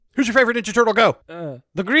Who's your favorite Ninja Turtle? Go.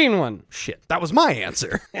 The green one. Shit, that was my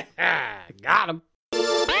answer. Got him.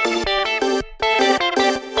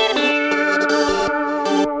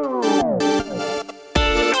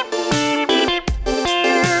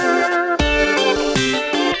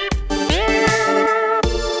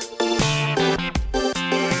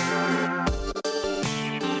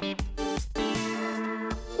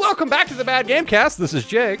 Welcome back to the Bad Gamecast. This is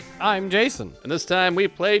Jake. I'm Jason. And this time we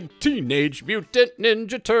played Teenage Mutant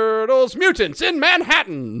Ninja Turtles Mutants in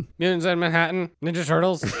Manhattan. Mutants in Manhattan. Ninja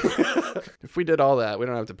Turtles. If we did all that, we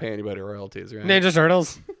don't have to pay anybody royalties, right? Ninja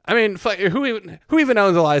Turtles. I mean, who even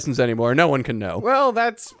owns the license anymore? No one can know. Well,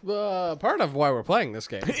 that's part of why we're playing this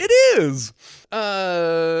game. It is!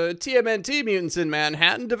 TMNT Mutants in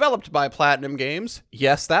Manhattan, developed by Platinum Games.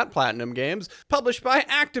 Yes, that Platinum Games. Published by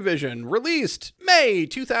Activision. Released May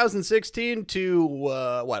 2016 to,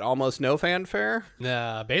 almost no fanfare?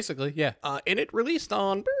 Basically, yeah. And it released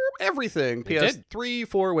on everything. PS3,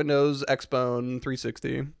 4, Windows, Xbone,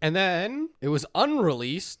 360. And then it was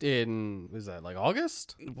unreleased in, was that like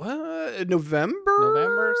August? What? November?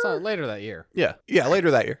 November? Something later that year. Yeah,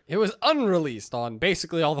 later that year. It was unreleased on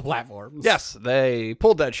basically all the platforms. Yes, they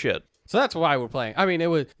pulled that shit. So that's why we're playing. I mean, it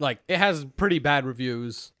was like, it has pretty bad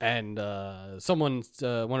reviews, and one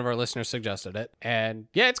of our listeners suggested it. And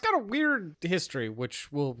yeah, it's got a weird history,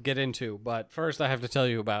 which we'll get into. But first, I have to tell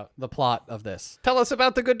you about the plot of this. Tell us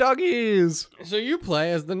about the good doggies. So you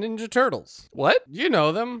play as the Ninja Turtles. What? You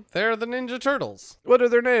know them. They're the Ninja Turtles. What are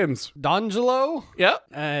their names? D'Angelo. Yep.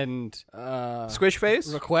 And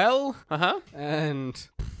Squishface. Raquel. Uh-huh. And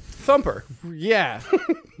Thumper. yeah.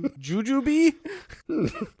 Jujubee.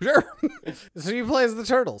 Sure. So you play as the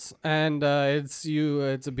Turtles, and it's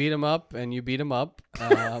a beat 'em up, and you beat 'em up.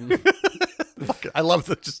 I love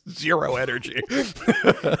the just zero energy.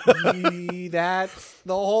 That's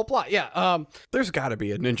the whole plot. Yeah. There's got to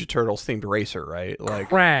be a Ninja Turtles themed racer, right? Like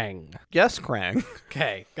Krang. Yes, Krang.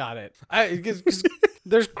 Okay, got it. 'Cause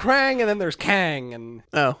there's Krang, and then there's Kang, and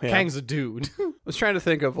Oh, yeah. Kang's a dude. I was trying to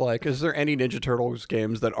think of is there any Ninja Turtles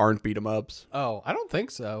games that aren't beat 'em ups? Oh, I don't think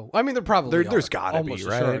so. I mean, there probably There's are, gotta be, almost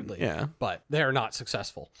right? assuredly. Yeah. But they're not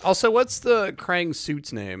successful. Also, what's the Krang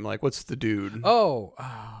suit's name? Like, what's the dude? Oh,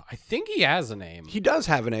 I think he has a name, He does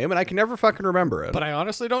have a name, and I can never fucking remember it. but I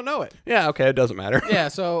honestly don't know it. Yeah, okay, it doesn't matter. Yeah,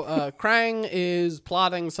 so Krang is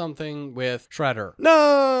plotting something with Shredder.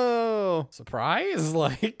 No! Surprise?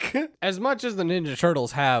 Like, as much as the Ninja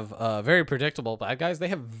Turtles have very predictable bad guys, they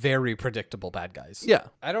have very predictable bad guys. Yeah.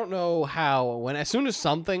 I don't know how, as soon as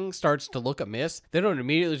something starts to look amiss, they don't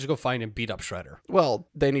immediately just go find and beat up Shredder. Well,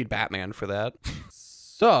 they need Batman for that.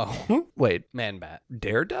 So, Wait, Man-Bat.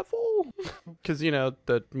 Daredevil? Because, the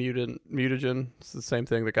mutagen, it's the same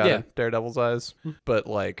thing that got Daredevil's eyes. But,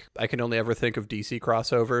 I can only ever think of DC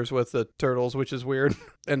crossovers with the Turtles, which is weird.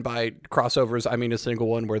 And by crossovers, I mean a single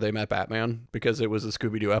one where they met Batman, because it was a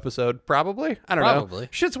Scooby-Doo episode. Probably? I don't know. Probably.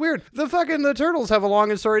 Shit's weird. The Turtles have a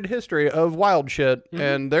long and storied history of wild shit,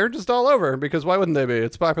 and they're just all over, because why wouldn't they be?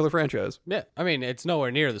 It's a popular franchise. Yeah, I mean, it's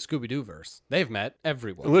nowhere near the Scooby-Doo verse. They've met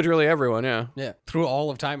everyone. Literally everyone, yeah. Yeah, through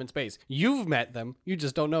all of time and space. You've met them. You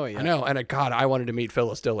just don't know it yet. I know, and God, I wanted to meet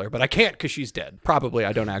Phyllis Diller, but I can't because she's dead. Probably,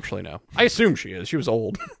 I don't actually know. I assume she is. She was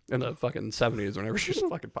old in the fucking 70s whenever she was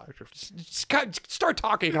fucking popular. Just start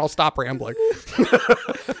talking and I'll stop rambling.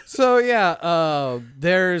 So, yeah,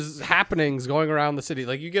 there's happenings going around the city.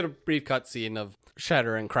 Like, you get a brief cutscene of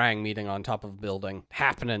Shredder and Krang meeting on top of a building.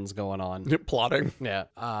 Happenings going on. Plotting. Yeah.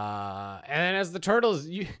 And then as the Turtles,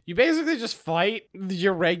 you basically just fight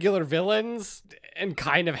your regular villains and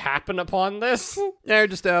kind of happen upon this. Yeah, you're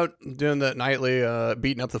just out doing the nightly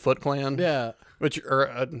beating up the Foot Clan. Yeah. Which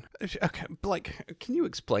are, okay, can you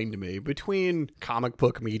explain to me, between comic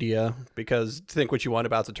book media, because think what you want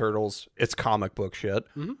about the Turtles, it's comic book shit.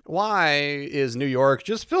 Mm-hmm. Why is New York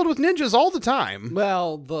just filled with ninjas all the time?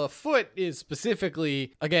 Well, the Foot is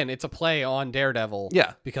specifically, again, it's a play on Daredevil.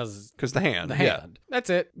 Yeah. Because the hand. The hand. Yeah. That's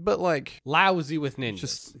it. But lousy with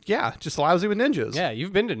ninjas. Just lousy with ninjas. Yeah,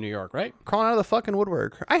 you've been to New York, right? Crawling out of the fucking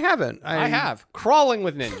woodwork. I haven't. I have. Crawling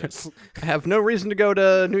with ninjas. I have no reason to go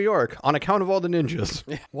to New York on account of all the ninjas.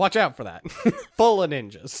 Watch out for that. Full of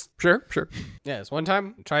ninjas. Sure. Yes, one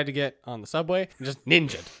time I tried to get on the subway and just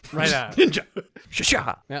ninja'd right out. Ninja.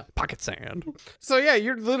 Shasha. Yeah. Pocket sand. So yeah,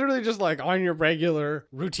 you're literally just on your regular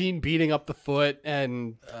routine beating up the Foot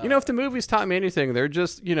and... if the movies taught me anything, they're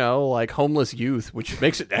just, homeless youth, which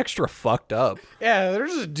makes it extra fucked up. Yeah, they're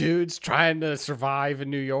just dudes trying to survive in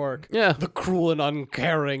New York. Yeah. The cruel and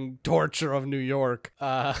uncaring torture of New York.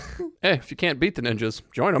 Hey, if you can't beat the ninjas,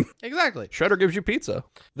 join them. Exactly. Shredder gives you pizza.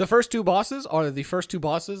 The first two bosses are the first two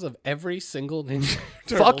bosses of every single Ninja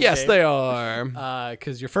Turtles Fuck yes, game. they are.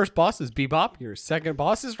 Because your first boss is Bebop, your second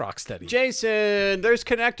boss is Rocksteady. Jason, there's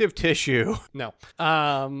connective tissue. No.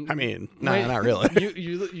 I mean, no, not really.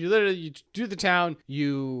 You literally do the town,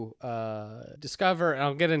 you discover, and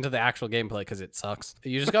I'll get into the actual gameplay because it sucks.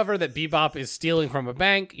 You discover that Bebop is stealing from a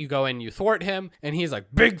bank, you go in, you thwart him, and he's like,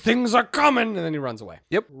 big things are coming, and then he runs away.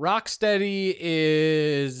 Yep. Rocksteady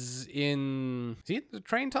is in the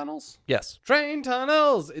train tunnels? Yes. Train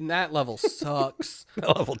tunnels! And that level sucks.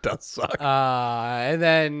 That level does suck. And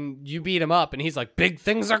then you beat him up, and he's like, big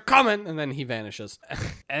things are coming, and then he vanishes.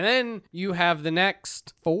 And then you have the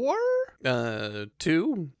next 4?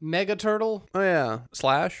 2? Mega Turtle. Oh, yeah.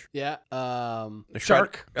 Slash? Yeah.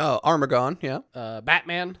 Shark? Oh, Armagon, yeah.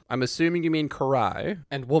 Batman. I'm assuming you mean Karai.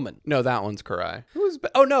 And Woman. No, that one's Karai. Who's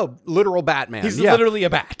oh, no, literal Batman. He's literally a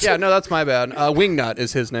bat. Yeah, no, that's my bad. Wingnut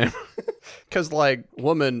is his name. Because, like,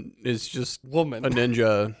 Woman is just Woman. a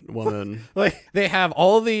ninja woman. Like, they have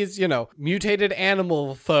all these, mutated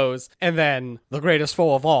animal foes, and then the greatest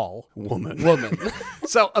foe of all. Woman.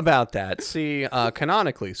 So, about that, see,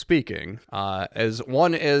 canonically speaking, as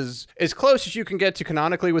close as you can get to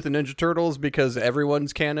canonically with the Ninja Turtles, because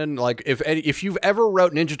everyone's canon. Like, if you've ever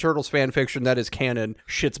wrote Ninja Turtles fan fiction that is canon,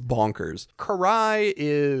 shit's bonkers. Karai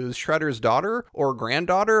is Shredder's daughter, or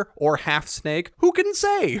granddaughter, or half snake. Who can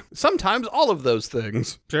say? Sometimes all of those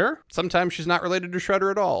things. Sure. Sometimes she's not related to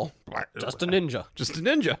Shredder at all. Just a ninja. Just a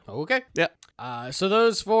ninja. Okay. Yeah. So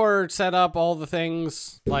those 4 set up all the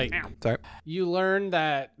things. Like, Sorry. you learn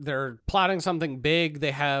that they're plotting something big.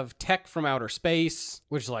 They have tech from outer space,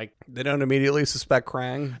 which, like, They don't immediately suspect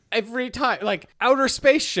Krang. every time, like, outer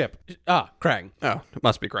spaceship. Krang. Oh, it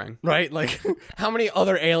must be Krang. Right? Like, how many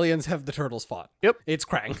other aliens have the Turtles fought? Yep. It's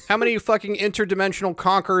Krang. How many fucking interdimensional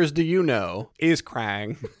conquerors do you know? Is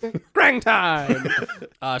Krang. Krang time!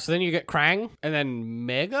 So then you get Krang, and then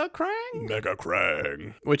Mega Krang? Mega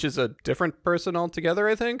Krang. Which is a different person altogether,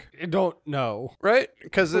 I think. I don't know. Right?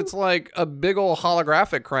 Because it's like a big ol'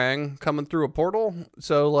 holographic Krang coming through a portal.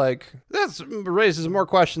 So, like, that raises more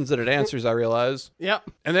questions than it answers, I realize. Yep.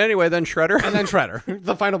 And then anyway, then Shredder. And then Shredder.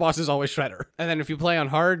 The final boss is always Shredder. And then if you play on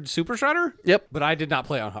hard, Super Shredder? Yep. But I did not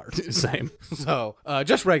play on hard. Same. So,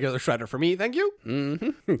 just regular Shredder for me, thank you.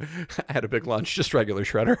 I had a big lunch, just regular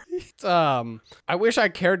Shredder. I wish I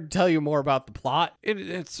cared to tell you more about the plot.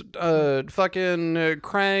 It's fucking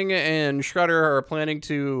Krang and Shredder are planning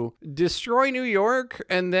to destroy New York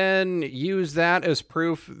and then use that as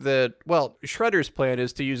proof that, well, Shredder's plan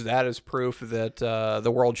is to use that as proof that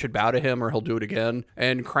the world should bow to him or he'll do it again.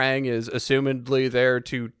 And Krang is assumedly there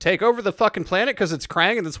to take over the fucking planet because it's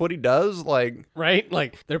Krang and that's what he does. Like, right?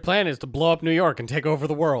 Like, their plan is to blow up New York and take over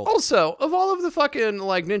the world. Also, of all of the fucking,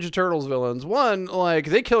 like, Ninja Turtles villains, one, like,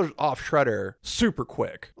 they kill off Shredder super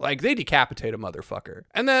quick. Like, they decapitate a motherfucker.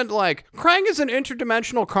 And then, like, Krang is an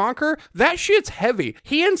interdimensional conqueror. That shit's heavy.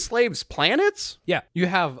 He enslaves planets? Yeah, you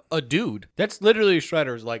have a dude. That's literally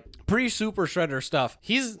Shredder's, like, pre-Super Shredder stuff.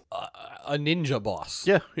 He's a ninja boss.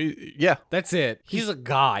 Yeah, yeah. That's it. He's a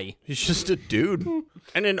guy. He's just a dude.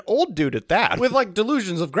 And an old dude at that. With, like,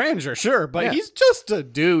 delusions of grandeur, sure, but Yeah. he's just a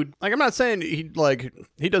dude. Like, I'm not saying he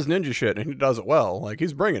does ninja shit and he does it well. Like,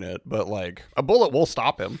 he's bringing it, but, like, a bullet will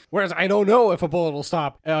stop him. Whereas I don't know if a bullet will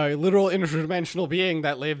stop a literal interdimensional being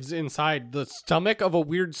that lives inside the stomach of a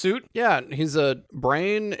weird suit. Yeah, he's a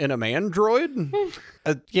brain in a man droid.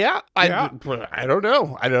 I don't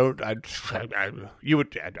know. I don't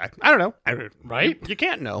know. Right? You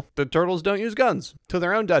can't know. The Turtles don't use guns to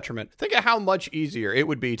their own detriment. Think of how much easier it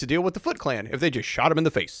would be to deal with the Foot Clan if they just shot him in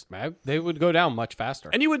the face. They would go down much faster.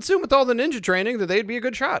 And you would assume with all the ninja training that they'd be a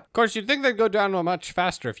good shot. Of course, you'd think they'd go down much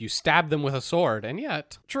faster if you stabbed them with a sword, and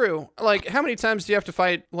yet... True. Like, how many times do you have to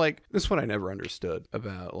fight, like, this is what I never understood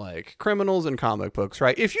about, like, criminals in comic books,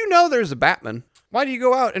 right? If you know there's a Batman, why do you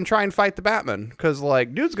go out and try and fight the Batman? Because,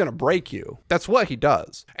 like, dude's gonna break you. That's what he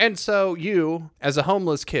does. And so you, as a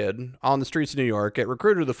homeless kid on the streets of New York, get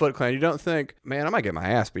recruited to the Foot Clan, you don't think, man, I might get my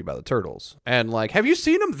ass beat by the Turtles. And, like, have you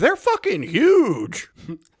seen them? They're fucking huge.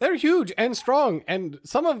 They're huge and strong, and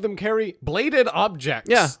some of them carry bladed objects.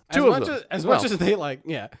 Yeah, two of them. As much as they, like,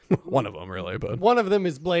 yeah. One of them, really, but... One of them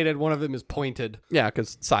is bladed, one of them is pointed. Yeah,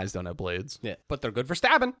 because size don't have blades. Yeah, but they're good for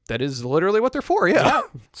stabbing. That is literally what they're for, yeah.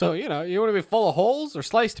 So, you want to be full of holes or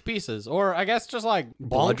sliced to pieces, or I guess just, like, bonked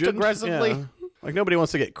Bludgeoned? aggressively. Yeah. Like, nobody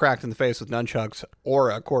wants to get cracked in the face with nunchucks or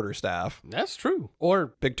a quarterstaff. That's true.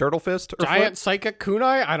 Or Big turtle fist or giant foot? psychic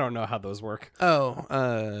kunai? I don't know how those work. Oh,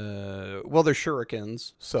 well, they're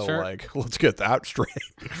shurikens, so, Sure. like, let's get that straight.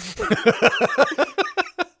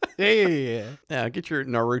 Yeah, get your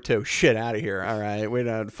Naruto shit out of here. All right, we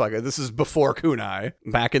don't fuck it. This is before kunai,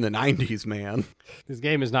 back in the 90s, man. This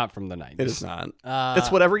game is not from the 90s. It is not.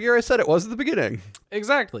 It's whatever year I said it was at the beginning.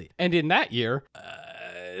 Exactly. And in that year,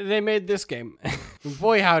 they made this game.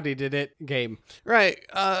 Boy, howdy did it game. Right.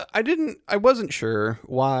 I wasn't sure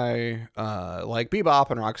why, like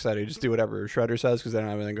Bebop and Rocksteady just do whatever Shredder says because they don't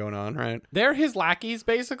have anything going on, right? They're his lackeys,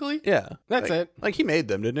 basically. Yeah. That's it. Like he made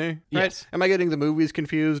them, didn't he? Right? Yes. Am I getting the movies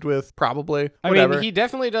confused with probably? I Whatever. mean, he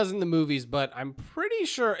definitely does in the movies, but I'm pretty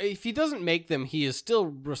sure if he doesn't make them, he is still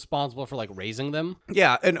responsible for like raising them.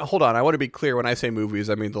 Yeah, and hold on, I want to be clear when I say movies,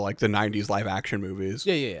 I mean the 90s live action movies.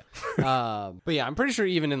 Yeah. But yeah, I'm pretty sure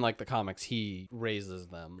even in like the comics, he raises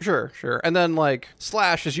them. Sure. And then like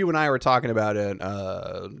Slash, as you and I were talking about it,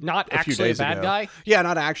 Not a few actually a days bad ago. guy. Yeah,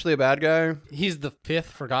 not actually a bad guy. He's the 5th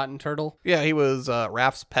forgotten turtle. Yeah, he was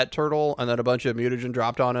Raph's pet turtle, and then a bunch of mutagen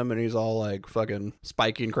dropped on him, and he's all like fucking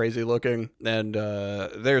spiky and crazy looking. And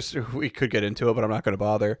we could get into it, but I'm not going to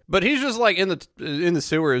bother. But he's just like in the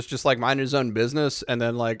sewers, just like minding his own business, and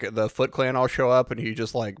then like the Foot Clan all show up, and he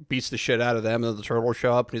just like beats the shit out of them, and then the turtles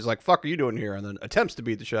show up, and he's like, "Fuck are you doing here?" And then attempts to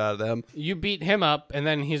beat the shit out of them. You beat him up, and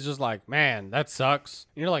then he's just like, man, that sucks.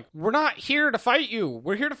 And you're like, we're not here to fight you.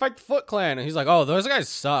 We're here to fight the Foot Clan. And he's like, oh, those guys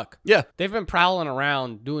suck. Yeah. They've been prowling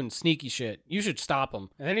around doing sneaky shit. You should stop them.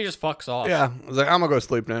 And then he just fucks off. Yeah. I was like, I'm gonna go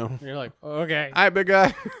sleep now. And you're like, okay. All right, big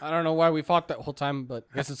guy. I don't know why we fought that whole time, but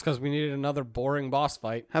I guess it's because we needed another boring boss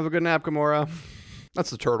fight. Have a good nap, Gamora. That's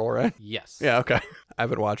the turtle, right? Yes. Yeah, okay. I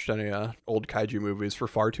haven't watched any old kaiju movies for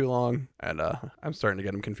far too long, and I'm starting to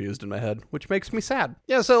get them confused in my head, which makes me sad.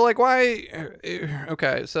 Yeah, so like why...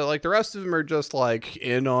 Okay, so like the rest of them are just like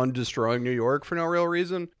in on destroying New York for no real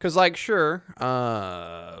reason. Because like, sure,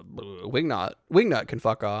 Wingnut can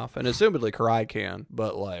fuck off, and assumedly Karai can,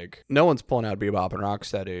 but like no one's pulling out Bebop and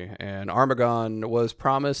Rocksteady, and Armagon was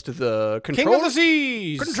promised the control... King of the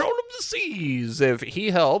Seas! Control of the seas if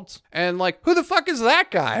he helped. And like, who the fuck is that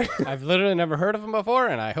guy? I've literally never heard of him before,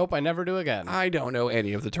 and I hope I never do again. I don't know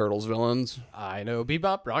any of the Turtles villains. I know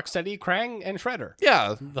Bebop, Rocksteady, Krang, and Shredder.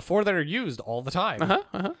 Yeah. The 4 that are used all the time.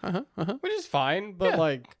 Which is fine, but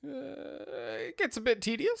like, it gets a bit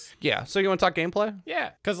tedious. Yeah. So you want to talk gameplay?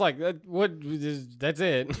 Yeah, because like, that's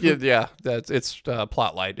it. Yeah. It's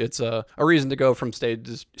plot light. It's a reason to go from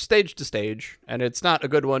stage to stage, and it's not a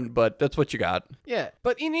good one, but that's what you got. Yeah,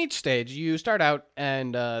 but in each stage, you start out,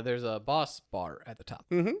 and there's a boss bar at the top.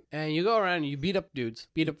 Mm-hmm. And you go around and you beat up dudes,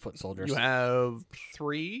 beat up foot soldiers. You have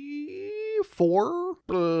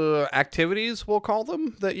 4 activities, we'll call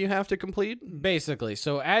them, that you have to complete. Basically.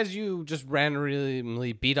 So as you just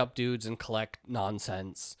randomly beat up dudes and collect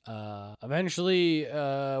nonsense, eventually,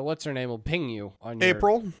 what's her name will ping you on your...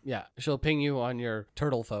 April? Yeah, she'll ping you on your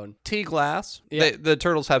turtle phone. T-Glass. Yeah. The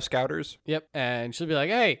turtles have scouters. Yep, and she'll be like,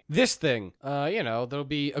 hey, this thing, there'll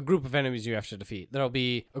be a group of enemies you have to defeat. There'll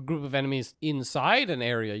be a group of enemies inside an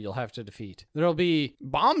area you'll have to defeat. There'll be...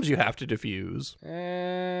 bombs you have to defuse.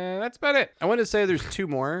 That's about it. I want to say there's 2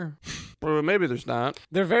 more, but maybe there's not.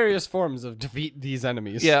 There are various forms of defeat these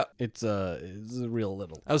enemies. Yeah. It's a real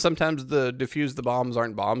little. Oh, sometimes the defuse the bombs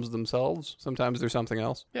aren't bombs themselves. Sometimes there's something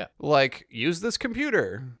else. Yeah. Like, use this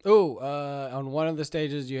computer. Oh, on one of the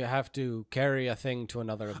stages, you have to carry a thing to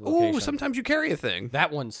another location. Oh, sometimes you carry a thing.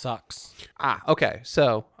 That one sucks. Ah, okay.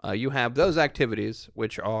 So you have those activities,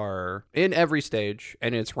 which are in every stage,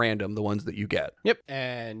 and it's random, the ones that you get. Yep.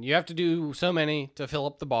 And you have to do so many to fill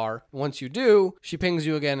up the bar. Once you do, she pings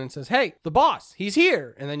you again and says, hey, the boss, he's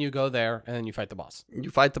here. And then you go there, and then you fight the boss.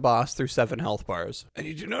 You fight the boss through 7 health bars, and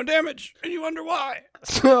you do no damage, and you wonder why.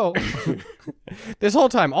 So, this whole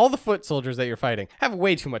time, all the foot soldiers that you're fighting have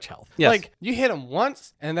way too much health. Yes. Like, you hit them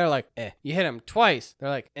once, and they're like, eh. You hit them twice, they're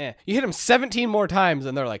like, eh. You hit them 17 more times,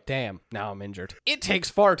 and they're like, damn, now I'm injured. It takes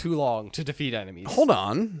far too long to defeat enemies. Hold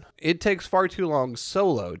on. It takes far too long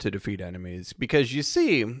solo to defeat enemies, because you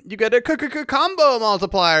see, you get a combo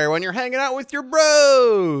multiplier when you're hanging out with your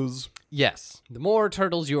bros. Yes. The more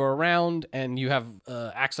turtles you are around and you have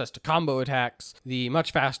access to combo attacks, the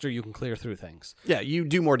much faster you can clear through things. Yeah, you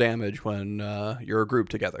do more damage when you're a group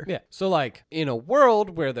together. Yeah. So, like, in a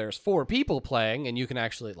world where there's 4 people playing and you can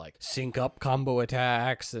actually, like, sync up combo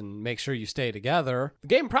attacks and make sure you stay together, the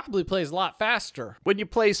game probably plays a lot faster. When you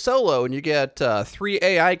play solo and you get 3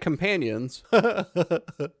 AI companions...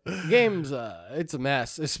 The game's, it's a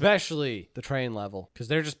mess, especially the train level, because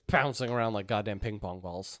they're just bouncing around like goddamn ping pong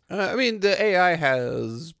balls. I mean, the AI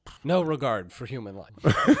has... no regard for human life.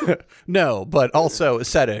 No, but also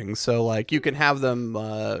settings. So, like, you can have them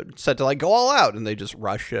set to, like, go all out, and they just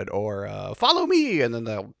rush it, or follow me, and then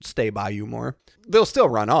they'll stay by you more. They'll still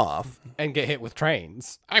run off. And get hit with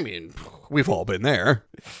trains. I mean, we've all been there.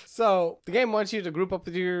 So the game wants you to group up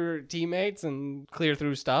with your teammates and clear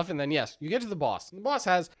through stuff. And then, yes, you get to the boss. The boss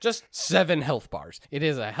has just 7 health bars. It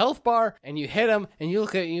is a health bar, and you hit him, and you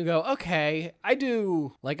look at it and you go, okay, I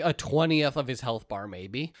do like a 20th of his health bar,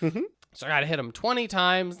 maybe. Mm-hmm. So I gotta hit him 20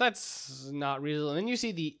 times. That's not real. And then you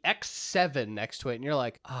see the X7 next to it, and you're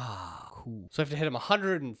like, cool. So I have to hit him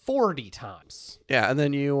 140 times. Yeah, and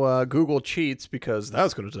then you Google cheats because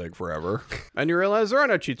that's going to take forever. And you realize there are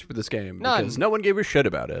no cheats for this game because no one gave a shit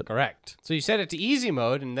about it. Correct. So you set it to easy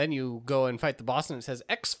mode, and then you go and fight the boss, and it says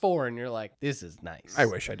X4, and you're like, this is nice. I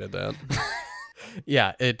wish I did that.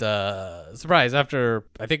 Yeah, it surprise after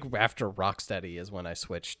Rocksteady is when I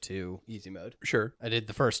switched to easy mode. Sure. I did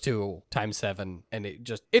the first 2 times 7, and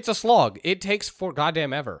it's a slog. It takes for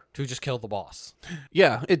goddamn ever to just kill the boss.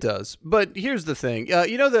 Yeah, it does. But here's the thing.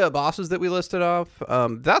 You know the bosses that we listed off?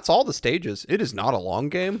 That's all the stages. It is not a long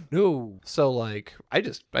game. No. So like I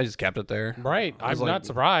just kept it there. Right. I'm not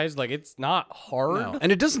surprised. Like, it's not hard. No.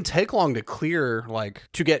 And it doesn't take long to clear, like,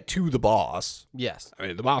 to get to the boss. Yes. I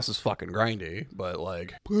mean, the boss is fucking grindy. But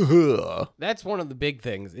like, that's one of the big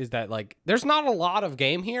things is that like there's not a lot of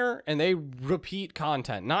game here, and they repeat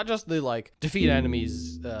content, not just the like defeat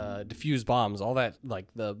enemies, defuse bombs, all that, like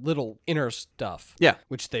the little inner stuff, yeah,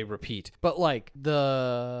 which they repeat, but like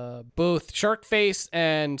the both Sharkface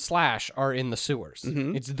and Slash are in the sewers.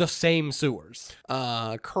 Mm-hmm. It's the same sewers.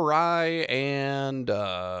 Karai and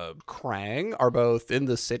Krang are both in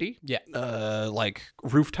the city. Yeah. Like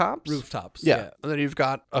rooftops. Yeah. And then you've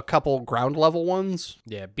got a couple ground level ones.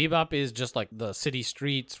 Yeah, Bebop is just like the city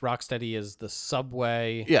streets. Rocksteady is the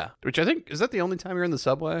subway. Yeah, which I think, is that the only time you're in the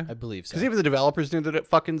subway? I believe so. Because even the developers knew that it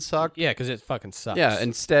fucking sucked. Yeah, because it fucking sucks. Yeah,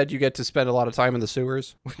 instead you get to spend a lot of time in the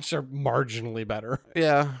sewers. Which are marginally better.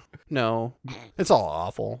 Yeah, no. It's all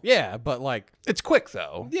awful. Yeah, but like... It's quick,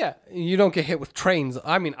 though. Yeah, you don't get hit with trains.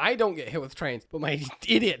 I mean, I don't get hit with trains, but my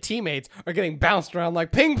idiot teammates are getting bounced around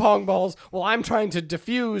like ping pong balls while I'm trying to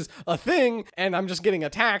defuse a thing, and I'm just getting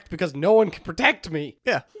attacked because no one can protect me.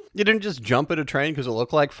 Yeah. You didn't just jump at a train because it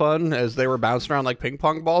looked like fun as they were bouncing around like ping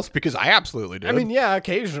pong balls? Because I absolutely did. I mean, yeah,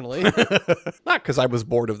 occasionally. Not because I was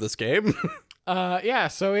bored of this game. Yeah,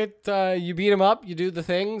 so you beat him up, you do the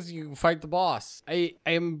things, you fight the boss. I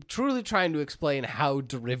am truly trying to explain how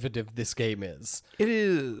derivative this game is. It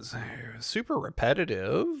is super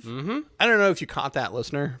repetitive. Mm-hmm. I don't know if you caught that,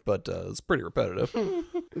 listener, but it's pretty repetitive.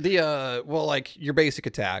 Well, like your basic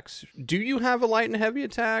attacks. Do you have a light and heavy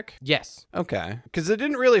attack? Yes. Okay. Because it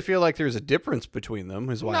didn't really feel like there's a difference between them,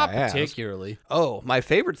 is why I asked. Not particularly. Oh, my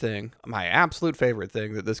absolute favorite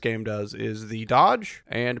thing that this game does is the dodge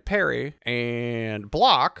and parry and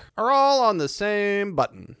block are all on the same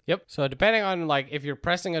button. Yep. So depending on like if you're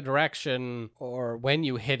pressing a direction or when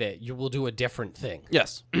you hit it, you will do a different thing.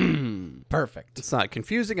 Yes. Perfect. It's not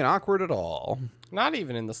confusing and awkward at all. Not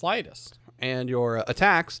even in the slightest. And your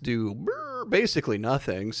attacks do basically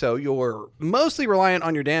nothing. So you're mostly reliant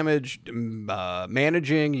on your damage,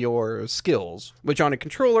 managing your skills, which on a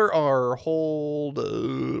controller are hold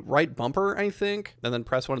right bumper, I think, and then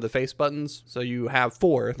press one of the face buttons. So you have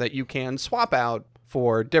 4 that you can swap out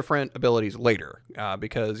for different abilities later,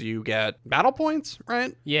 because you get battle points,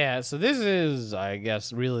 right? Yeah, so this is, I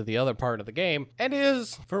guess, really the other part of the game. It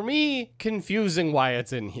is, for me, confusing why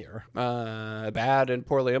it's in here. Bad and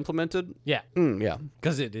poorly implemented? Yeah. Yeah.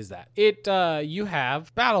 Because it is that. You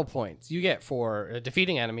have battle points you get for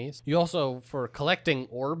defeating enemies. You also, for collecting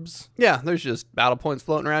orbs. Yeah, there's just battle points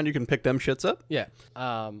floating around. You can pick them shits up. Yeah.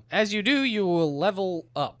 As you do, you will level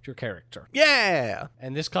up your character. Yeah!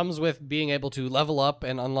 And this comes with being able to level up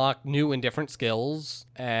and unlock new and different skills,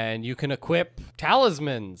 and you can equip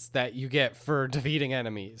talismans that you get for defeating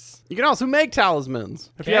enemies. You can also make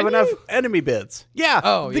talismans if you have enough enemy bits. Yeah.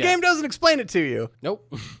 Oh, the game doesn't explain it to you.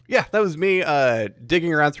 Nope. Yeah, that was me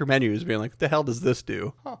digging around through menus, being like, what the hell does this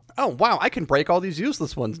do? Huh. Oh, wow, I can break all these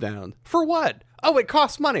useless ones down. For what? Oh, it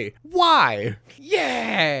costs money. Why?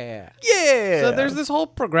 Yeah. Yeah. So there's this whole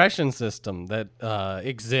progression system that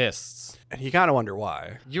exists. And you gotta wonder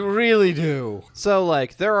why. You really do. So,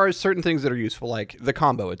 like, there are certain things that are useful, like the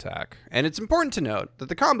combo attack. And it's important to note that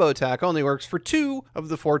the combo attack only works for 2 of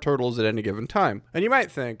the 4 turtles at any given time. And you might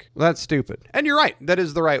think, well, that's stupid. And you're right. That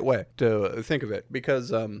is the right way to think of it.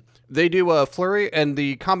 Because they do a flurry, and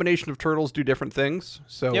the combination of turtles do different things.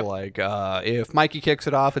 So, like, if Mikey kicks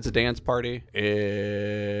it off, it's a dance party.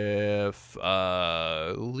 If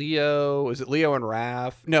Leo and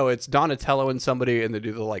Raph? No, it's Donatello and somebody, and they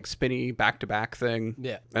do the, like, spinny back-to-back thing.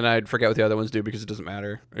 Yeah. And I'd forget what the other ones do because it doesn't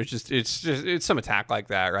matter. It's some attack like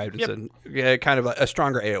that, right? It's kind of a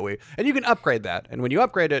stronger AoE. And you can upgrade that. And when you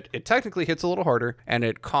upgrade it, it technically hits a little harder, and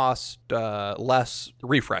it costs less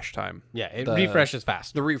refresh time. Yeah, it refreshes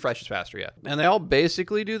fast. The refresh is faster, yeah. And they all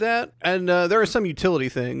basically do that. And there are some utility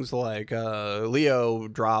things like Leo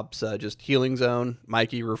drops just healing zone.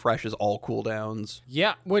 Mikey refreshes all cooldowns.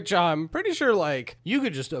 Yeah, which I'm pretty sure, like, you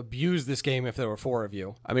could just abuse this game if there were 4 of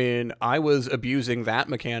you. I mean, I was abusing that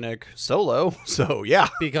mechanic solo, so yeah.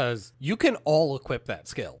 Because you can all equip that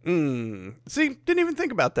skill. See, didn't even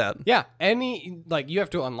think about that. Yeah, you have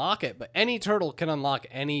to unlock it, but any turtle can unlock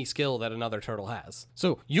any skill that another turtle has.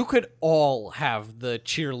 So you could all have the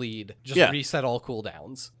cheerlead, just reset all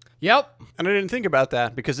cooldowns. Yep. And I didn't think about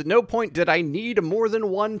that because at no point did I need more than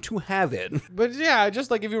one to have it. But yeah,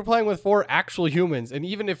 just like if you were playing with 4 actual humans, and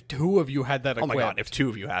even if 2 of you had that equipped. Oh my god, if 2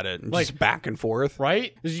 of you had it, and just back and forth.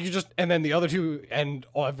 Right? And then the other 2 and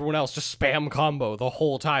everyone else just spam combo the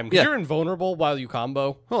whole time. Because you're invulnerable while you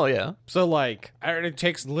combo. Oh yeah. So like, it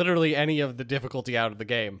takes literally any of the difficulty out of the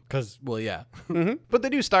game. Because, well, yeah. But they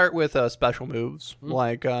do start with special moves.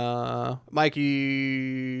 Like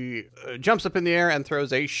Mikey jumps up in the air and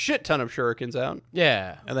throws a shit ton of shurikens out.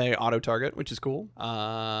 Yeah. And they auto-target, which is cool.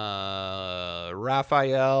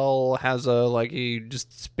 Raphael has he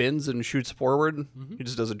just spins and shoots forward. He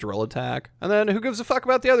just does a drill attack. And then who gives a fuck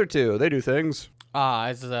about the other 2? They do things.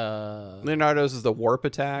 It's Leonardo's is the warp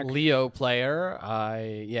attack. Leo player.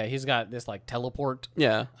 He's got this like teleport.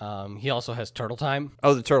 Yeah. He also has turtle time.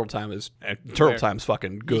 Oh, the turtle time's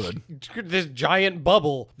fucking good. This giant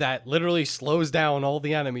bubble that literally slows down all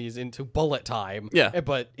the enemies into bullet time. Yeah.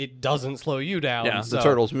 But it doesn't slow you down. Yeah, the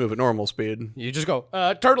turtles move at normal speed. You just go,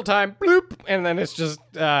 turtle time, bloop, and then it's just,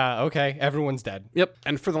 okay, everyone's dead. Yep.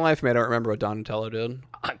 And for the life of me, I don't remember what Donatello did.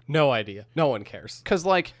 No idea. No one cares. Because,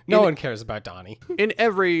 no one cares about Donnie. In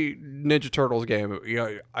every Ninja Turtles game,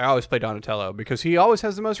 I always play Donatello because he always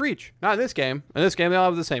has the most reach. Not in this game. In this game, they all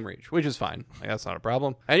have the same reach, which is fine. That's not a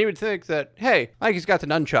problem. And you would think that, hey, Mikey's got the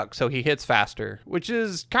nunchuck, so he hits faster, which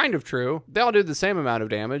is kind of true. They all do the same amount of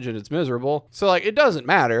damage, and it's miserable. So, it doesn't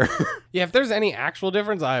matter. Yeah, if there's any actual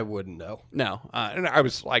difference, I wouldn't know. No. And I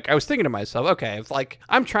was thinking to myself, okay, if,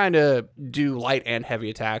 I'm trying to do light and heavy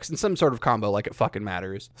attacks in some sort of combo, it fucking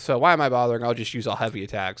matters. So why am I bothering? I'll just use all heavy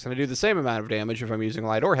attacks. And I do the same amount of damage if I'm using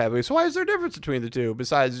light or heavy. So why is there a difference between the two?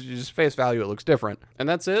 Besides, just face value, it looks different. And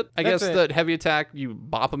that's it. I guess that heavy attack, you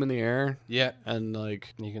bop them in the air. Yeah. And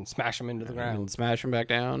you can smash them into the ground. And smash them back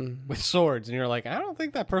down. With swords. And you're like, I don't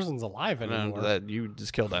think that person's alive anymore. You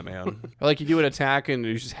just killed that man. You do an attack and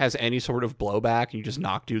it just has any sort of blowback and you just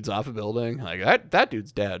knock dudes off a building. That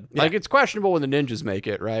dude's dead. Yeah. It's questionable when the ninjas make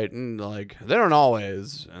it, right? And they don't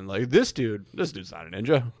always. And this dude's not a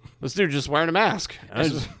ninja. This dude's just wearing a mask.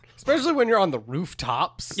 Especially when you're on the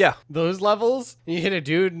rooftops. Yeah. Those levels. You hit a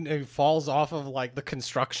dude and he falls off of the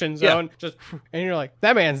construction zone. Yeah. And you're like,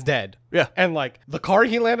 that man's dead. Yeah. And the car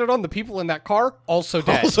he landed on, the people in that car, also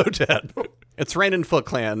dead. Also dead. It's Rain Foot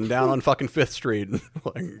Clan down on fucking 5th Street.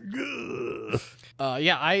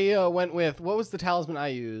 I went with, what was the talisman I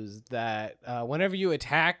used? That whenever you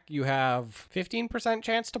attack, you have 15%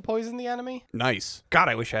 chance to poison the enemy. Nice. God,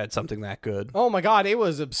 I wish I had something that good. Oh my god, it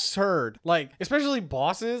was absurd. Especially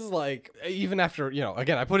bosses, even after,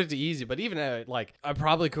 again, I put it to easy, but even I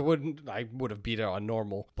probably I would have beat it on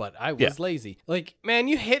normal, but I was lazy. Man,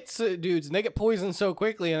 you hit dudes and they get poisoned so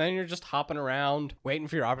quickly, and then you're just hopping around, waiting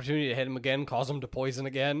for your opportunity to hit them again, cause them to poison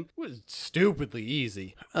again. It was stupidly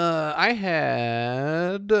easy. I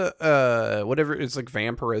had whatever, it's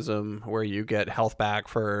vampirism, where you get health back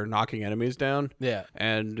for knocking enemies down. Yeah.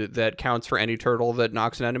 And that counts for any turtle that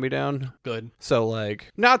knocks an enemy down. Good. So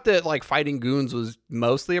not that fighting goons was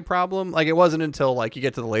mostly a problem. It wasn't until you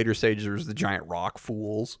get to the later stages there's the giant rock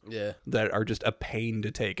fools. Yeah. That are just a pain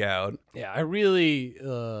to take out. Yeah, I really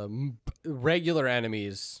regular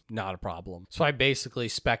enemies, not a problem. So I basically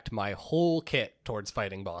spec'd my whole kit towards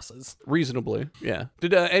fighting bosses. Reasonably, yeah.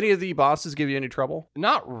 Did any of the bosses give you any trouble?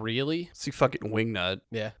 Not really. See, fucking Wingnut.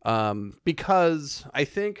 Yeah. Because I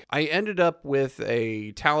think I ended up with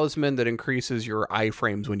a talisman that increases your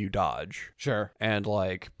iframes when you dodge. Sure. And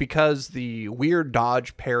because the weird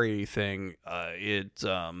dodge parry thing, it's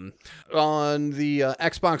on the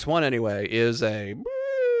Xbox One anyway, is a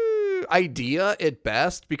idea at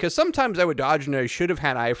best, because sometimes I would dodge and I should have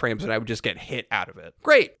had iframes and I would just get hit out of it.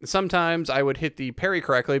 Great. Sometimes I would hit the parry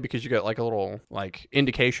correctly because you get like a little like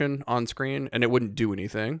indication on screen and it wouldn't do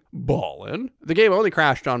anything. Ballin'. The game only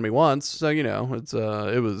crashed on me once, so you know,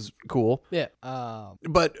 it was cool. Yeah.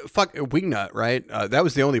 But fuck Wingnut, right? That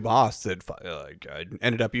was the only boss that like I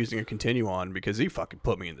ended up using a continue on because he fucking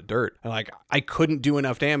put me in the dirt. And like I couldn't do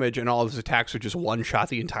enough damage and all of his attacks would just one-shot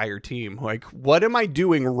the entire team. Like, what am I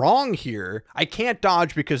doing wrong here? I can't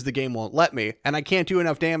dodge because the game won't let me, and I can't do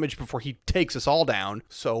enough damage before he takes us all down.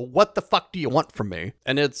 So what the fuck do you want from me?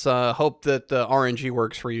 And it's hope that the RNG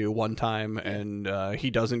works for you one time and he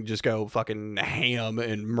doesn't just go fucking ham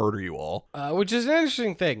and murder you all. Which is an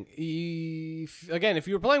interesting thing. Again, if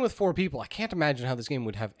you were playing with 4 people, I can't imagine how this game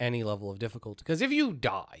would have any level of difficulty. Because if you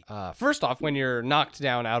die, first off, when you're knocked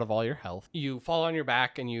down out of all your health, you fall on your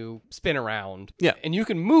back and you spin around. Yeah. And you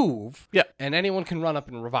can move. Yeah. And anyone can run up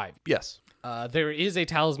and revive you. Yes. There is a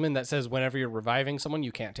talisman that says whenever you're reviving someone,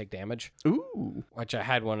 you can't take damage. Ooh. Which I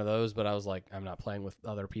had one of those, but I was like, I'm not playing with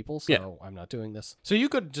other people, so I'm not doing this. So you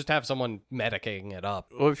could just have someone medicating it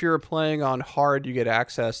up. Well, if you're playing on hard, you get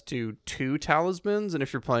access to 2 talismans, and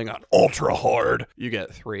if you're playing on ultra hard, you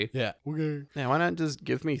get 3. Yeah. Okay. Yeah, why not just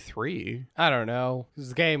give me 3? I don't know.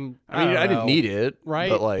 This game. I mean, I didn't need it, right?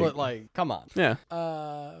 But like, come on. Yeah.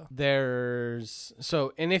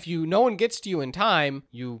 And if no one gets to you in time,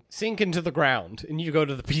 you sink into the ground and you go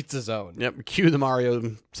to the pizza zone. Yep. Cue the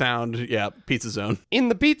Mario sound. Yeah. Pizza zone. In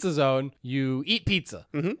the pizza zone, you eat pizza,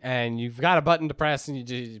 mm-hmm. and you've got a button to press, and you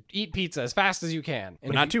just eat pizza as fast as you can.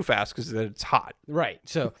 And but not too fast because it's hot. Right.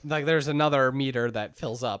 So like, there's another meter that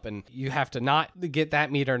fills up, and you have to not get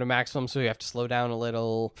that meter to maximum, so you have to slow down a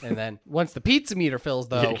little. And then once the pizza meter fills,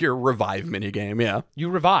 though, your revive minigame. Yeah. You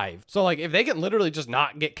revive. So like, if they can literally just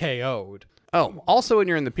not get KO'd. Oh, also when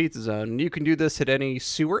you're in the pizza zone, you can do this at any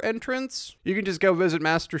sewer entrance. You can just go visit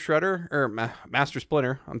Master Shredder, or Master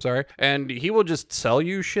Splinter, I'm sorry, and he will just sell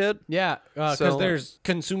you shit. Yeah, because there's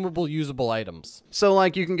consumable, usable items. So,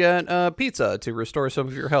 like, you can get pizza to restore some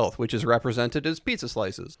of your health, which is represented as pizza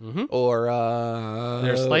slices. Mm-hmm. Or,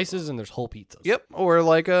 there's slices and there's whole pizzas. Yep, or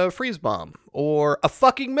like a freeze bomb. Or a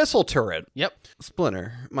fucking missile turret. Yep.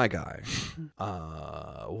 Splinter, my guy.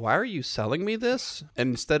 Why are you selling me this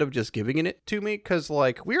instead of just giving it to me? Because,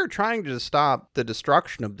 like, we are trying to stop the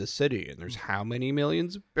destruction of the city, and there's how many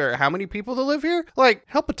people that live here? Like,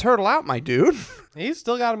 help a turtle out, my dude. He's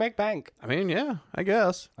still got to make bank. I mean, yeah, I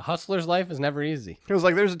guess. A hustler's life is never easy. It was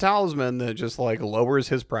like, there's a talisman that just, like, lowers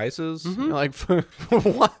his prices. Mm-hmm. You're like,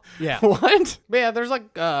 what? Yeah. What? But yeah, there's,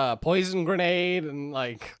 like, poison grenade and,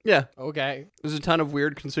 like... Yeah. Okay. There's a ton of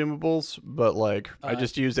weird consumables, but, like, I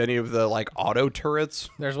just used any of the, like, auto turrets.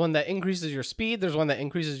 There's one that increases your speed, there's one that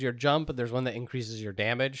increases your jump, and there's one that increases your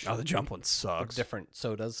damage. Oh, the jump one sucks. Different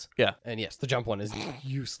sodas. Yeah. And yes, the jump one is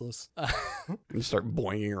useless. You start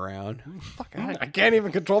boinging around. Fuck, I can't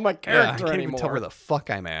even control my character I can't anymore. even tell where the fuck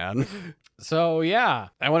I'm at. So, yeah.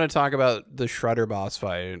 I want to talk about the Shredder boss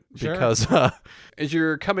fight Sure. because as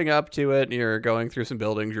you're coming up to it, you're going through some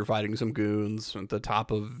buildings, you're fighting some goons at the top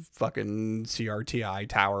of fucking CRTI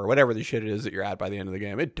tower, whatever the shit it is that you're at by the end of the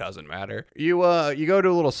game. It doesn't matter. You go to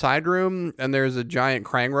a little side room and there's a giant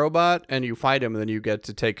Krang robot and you fight him and then you get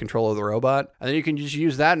to take control of the robot and then you can just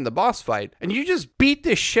use that in the boss fight and you just beat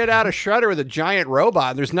this shit out of Shredder with a giant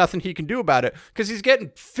robot and there's nothing he can do about it because he's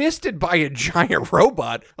getting fisted by a giant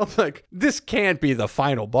robot. I'm like, this can't be the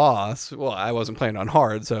final boss. Well, I wasn't playing on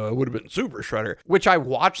hard, so it would have been Super Shredder, which I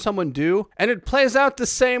watched someone do, and it plays out the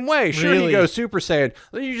same way. Sure, Really? he goes Super Saiyan,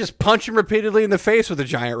 then you just punch him repeatedly in the face with a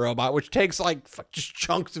giant robot, which takes like just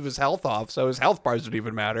chunks of his health off, so his health bars don't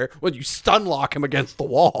even matter when you stun lock him against the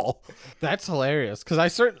wall. That's hilarious, because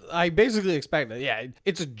I basically expected,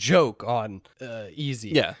 it's a joke on easy.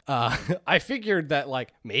 Yeah. I figured that,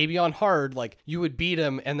 like, maybe on hard, like, you would beat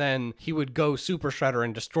him, and then he would go Super Shredder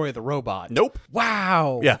and destroy the robot. Nope.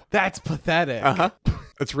 Wow. Yeah. That's pathetic. Uh-huh.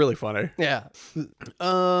 It's really funny. Yeah.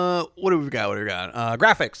 What do we got?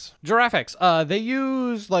 Graphics. Graphics. They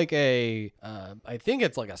use like I think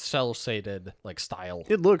it's like a cell shaded like style.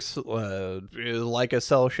 It looks like a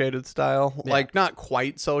cell shaded style, like not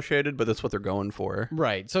quite cell shaded, but that's what they're going for.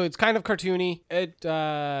 Right. So it's kind of cartoony. It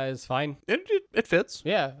is fine. It fits.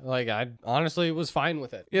 Yeah. Like I honestly was fine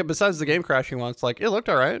with it. Yeah. Besides the game crashing once, like it looked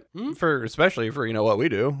all right especially for what we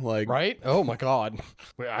do. Like right. Oh my god.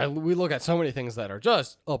 We look at so many things that are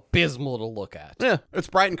just abysmal to look at. Yeah, it's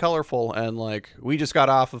bright and colorful, and like we just got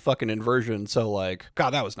off of fucking Inversion, so like, God,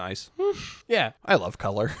 that was nice. Yeah, I love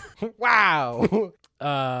color. Wow.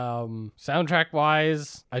 Soundtrack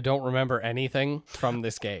wise, I don't remember anything from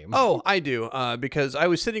this game. Oh, I do, because I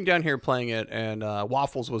was sitting down here playing it, and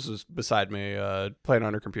Waffles was beside me playing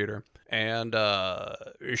on her computer. And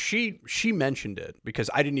she mentioned it because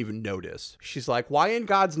I didn't even notice. She's like, why in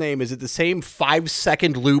God's name is it the same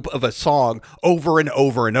 5-second loop of a song over and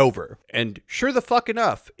over and over? And sure the fuck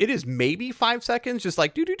enough, it is maybe 5 seconds, just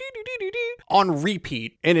like do on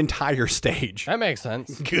repeat an entire stage. That makes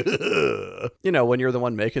sense. When you're the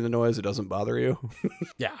one making the noise, it doesn't bother you.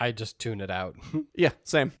 Yeah, I just tune it out. Yeah,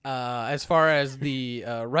 same. As far as the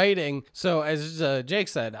writing, so as Jake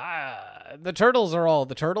said, the turtles are all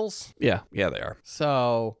the turtles. Yeah, they are.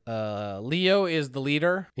 So Leo is the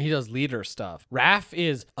leader. He does leader stuff. Raph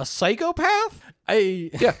is a psychopath. I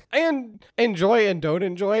enjoy and don't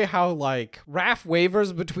enjoy how like Raph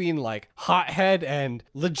wavers between like hothead and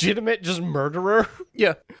legitimate just murderer.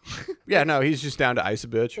 Yeah. Yeah, no, he's just down to ice a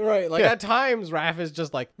bitch. Right. Like at times Raph is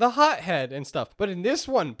just like the hothead and stuff. But in this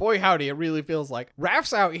one, boy howdy, it really feels like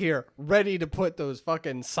Raph's out here ready to put those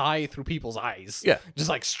fucking sai through people's eyes. Yeah. Just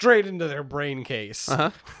like straight into their brain case.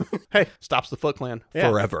 Hey, stops the Foot Clan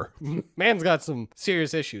forever. Man's got some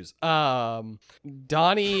serious issues. Donnie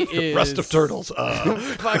is Rest of Turtles.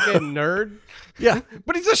 fucking nerd. Yeah.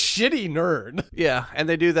 But he's a shitty nerd. Yeah, and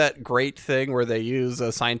they do that great thing where they use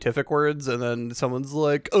scientific words and then someone's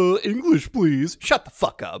like, English, please. Shut the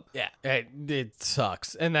fuck up. Yeah, it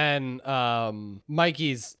sucks. And then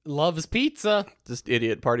Mikey's loves pizza. Just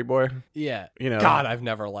idiot party boy. Yeah. You know, God, I've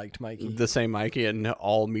never liked Mikey. The same Mikey in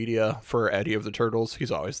all media for Eddie of the Turtles.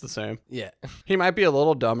 He's always the same. Yeah. He might be a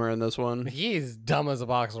little dumber in this one. He's dumb as a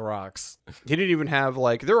box of rocks. He didn't even have,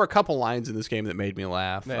 like, there were a couple lines in this game that made me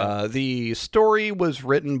laugh. Yeah. The story was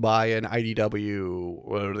written by an IDW,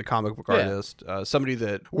 or the comic book artist, somebody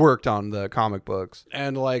that worked on the comic books.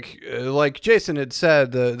 And like Jason had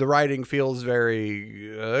said, the writing feels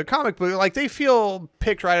very comic book. Like, they feel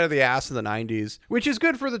picked right out of the ass in the 90s, which is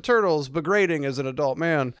good for the Turtles, but grating as an adult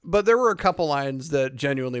man. But there were a couple lines that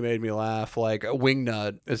genuinely made me laugh, like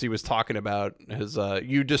Wingnut, as he was talking about his,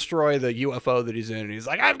 you destroy the UFO that he's in, and he's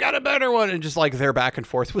like, I've got a better one, and just like their back and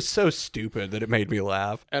forth was so stupid that it made me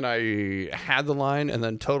laugh. And I had the line and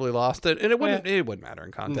then totally lost it, and it wouldn't matter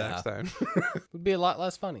in context then. Would be a lot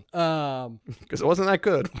less funny. Because it wasn't that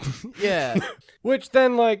good. Yeah. Which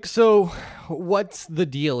then, like, so what's the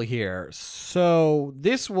deal here? So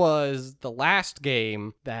this was the last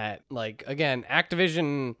game that, like, again,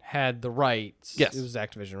 Activision had the rights. Yes. It was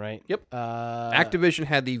Activision, right? Yep. Activision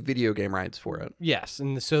had the video game rights for it. Yes.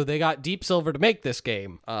 And so they got Deep Silver to make this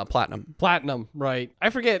game. Platinum, right. I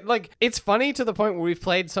forget. Like, it's funny to the point where we've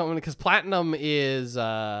played something because Platinum is,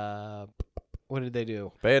 what did they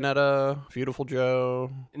do? Bayonetta, Beautiful Joe.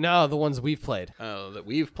 No, the ones we've played. Oh, that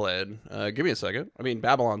we've played. Give me a second. I mean,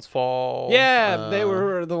 Babylon's Fall. Yeah, they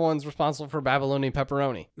were the ones responsible for Babylonian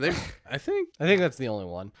Pepperoni. I think that's the only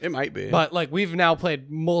one. It might be. But, like, we've now played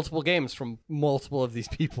multiple games from multiple of these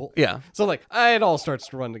people. Yeah. So, like, it all starts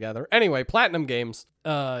to run together. Anyway, Platinum Games,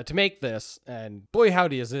 to make this, and boy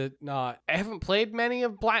howdy is it not. I haven't played many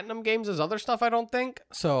of Platinum Games' other stuff, I don't think.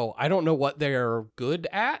 So, I don't know what they're good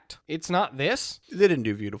at. It's not this. They didn't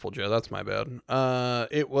do Beautiful Joe. That's my bad.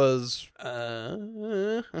 It was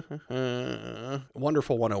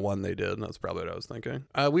Wonderful 101 they did. That's probably what I was thinking.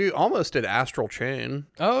 We almost did Astral Chain.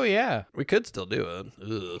 Oh, yeah. We could still do it.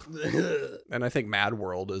 Ugh. And I think Mad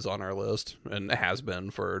World is on our list, and it has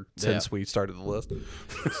been since we started the list.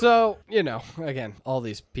 So, again, all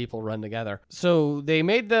these people run together. So they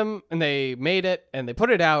made them, and they made it, and they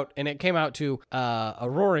put it out, and it came out to a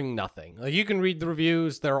roaring nothing. Like, you can read the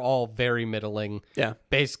reviews. They're all very middling. Yeah.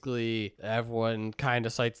 Basically, everyone kind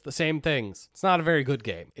of cites the same things. It's not a very good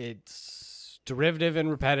game. It's derivative and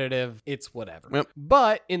repetitive. It's whatever. Yep.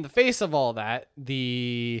 But in the face of all that,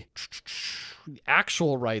 the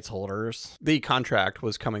actual rights holders, the contract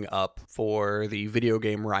was coming up for the video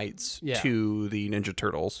game rights to the Ninja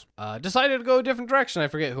Turtles. Decided to go a different direction. I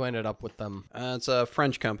forget who ended up with them. It's a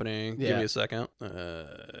French company. Give me a second.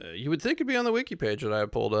 You would think it'd be on the wiki page that I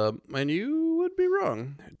pulled up, and you would be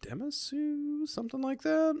wrong. Demasu, something like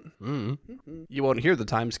that. Mm-hmm. You won't hear the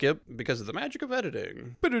time skip because of the magic of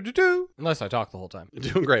editing. Unless I talk the whole time.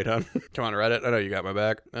 Doing great, huh? Come on, Reddit. I know you got my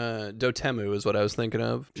back. Dotemu is what I was thinking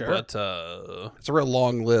of. Sure. But it's a real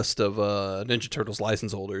long list of Ninja Turtles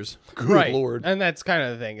license holders. Good right. Lord. And that's kind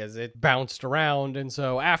of the thing, is it bounced around. And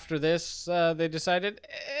so after this, they decided,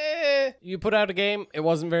 you put out a game. It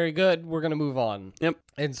wasn't very good. We're going to move on. Yep.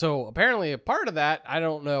 And so apparently a part of that, I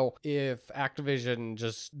don't know if Activision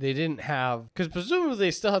PlayStation they didn't have, because presumably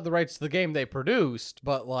they still had the rights to the game they produced,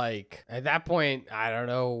 but like at that point, I don't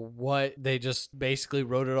know what, they just basically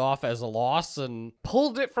wrote it off as a loss and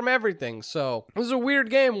pulled it from everything. So it was a weird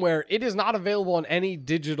game where it is not available on any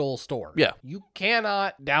digital store. Yeah. You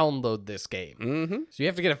cannot download this game. Mm-hmm. So you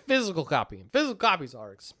have to get a physical copy, and physical copies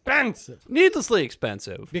are expensive. Needlessly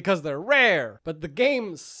expensive. Because they're rare, but the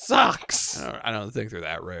game sucks. I don't think they're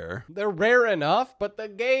that rare. They're rare enough, but the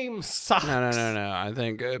game sucks. No. I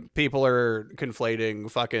think people are conflating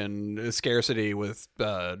fucking scarcity with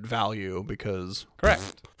value because...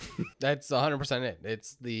 Correct. That's 100% it.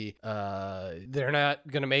 It's the, they're not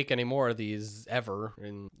going to make any more of these ever.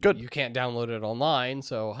 And Good. You can't download it online,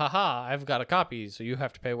 so haha, I've got a copy, so you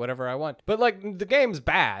have to pay whatever I want. But like, the game's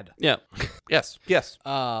bad. Yeah. Yes.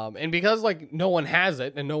 And because like no one has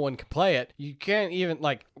it and no one can play it, you can't even,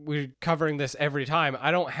 like, we're covering this every time.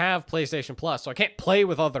 I don't have PlayStation Plus, so I can't play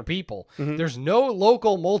with other people. Mm-hmm. There's no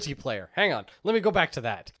local multiplayer. Hang on. Let me go back to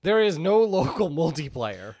that. There is no local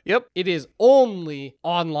multiplayer. Yep. It is only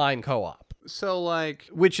online co-op. So, like,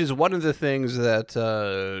 which is one of the things that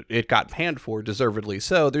it got panned for, deservedly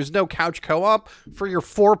so. There's no couch co-op for your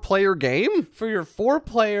 4-player game? For your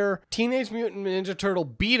 4-player Teenage Mutant Ninja Turtle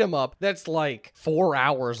beat-em-up that's like 4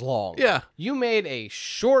 hours long. Yeah. You made a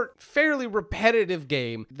short, fairly repetitive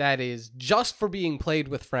game that is just for being played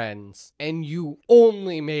with friends, and you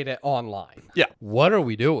only made it online. Yeah. What are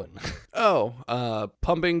we doing?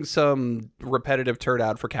 Pumping some repetitive turd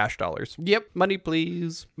out for cash dollars. Yep. Money,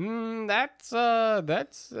 please. Is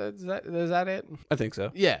that it? I think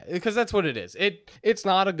so. Yeah, because that's what it is. It's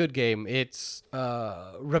not a good game. It's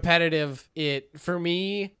repetitive. It, for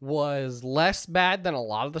me, was less bad than a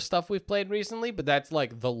lot of the stuff we've played recently, but that's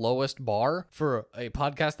like the lowest bar for a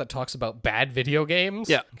podcast that talks about bad video games.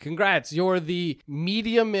 Yeah. Congrats, you're the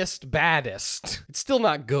mediumist baddest. It's still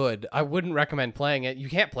not good. I wouldn't recommend playing it. You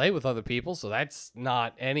can't play with other people, so that's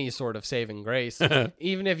not any sort of saving grace.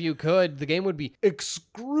 Even if you could, the game would be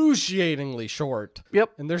excruciatingly short.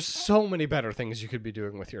 Yep. And there's so many better things you could be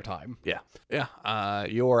doing with your time. Yeah.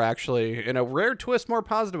 You're actually, in a rare twist, more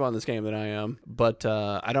positive on this game than I am, but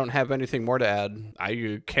I don't have anything more to add.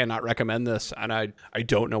 I cannot recommend this, and I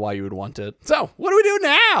don't know why you would want it. So, what do we do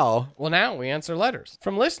now? Well, now we answer letters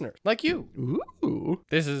from listeners like you. Ooh.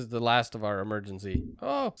 This is the last of our emergency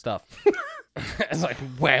stuff. It's like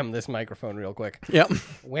wham this microphone real quick. Yep.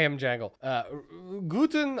 Wham jangle.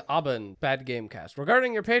 Guten Abend, Bad Gamecast.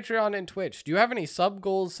 Regarding your Patreon and Twitch, do you have any sub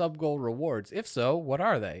goals, sub goal rewards? If so, what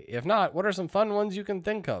are they? If not, what are some fun ones you can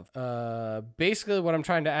think of? Basically what I'm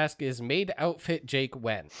trying to ask is, maid outfit Jake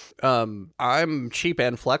when? I'm cheap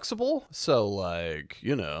and flexible, so like,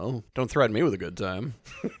 don't threaten me with a good time.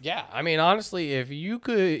 Yeah, I mean, honestly, if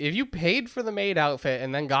you paid for the maid outfit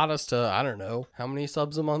and then got us to, I don't know, how many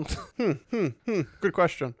subs a month? Good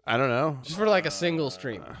question. I don't know. Just for like a single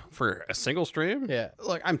stream. For a single stream? Yeah.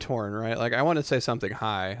 Like, I'm torn, right? Like, I want to say something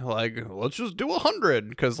high. Like, let's just do 100,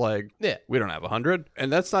 because, like, yeah, we don't have 100,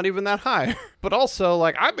 and that's not even that high. But also,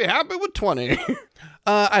 like, I'd be happy with 20.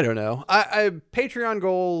 I don't know. Patreon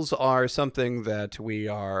goals are something that we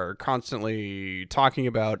are constantly talking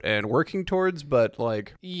about and working towards, but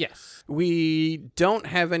like, yes, we don't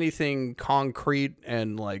have anything concrete,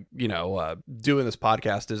 and like, doing this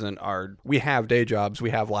podcast isn't we have day jobs, we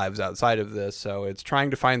have lives outside of this, so it's trying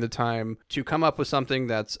to find the time to come up with something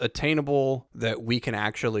that's attainable, that we can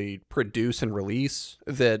actually produce and release,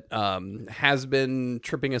 that has been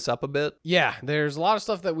tripping us up a bit. Yeah, there's a lot of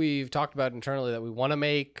stuff that we've talked about internally that we want to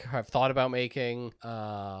make, have thought about making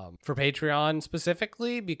for Patreon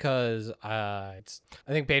specifically, because I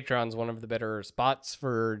think Patreon's one of the better spots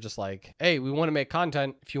for just like, hey, we want to make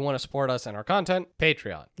content. If you want to support us and our content,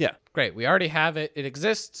 Patreon. Yeah. Great. We already have it. It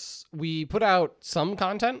exists. We put out some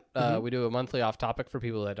content. We do a monthly off topic for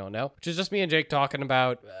people that don't know, which is just me and Jake talking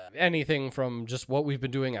about anything from just what we've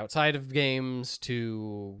been doing outside of games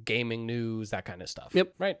to gaming news, that kind of stuff.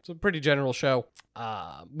 Yep. Right. It's a pretty general show.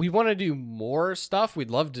 We want to do more stuff. We'd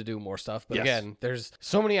love to do more stuff. But again, there's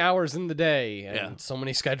so many hours in the day and so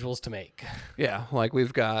many schedules to make. Yeah. Like,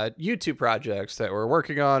 we've got YouTube projects that we're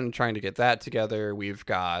working on, trying to get that together. We've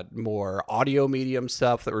got more audio medium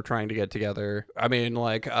stuff that we're trying to get together. I mean,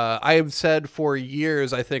 like, I've said for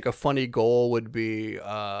years, I think a funny goal would be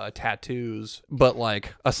tattoos, but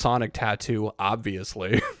like a Sonic tattoo,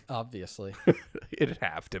 obviously. Obviously. It'd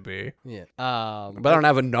have to be. Yeah. But I don't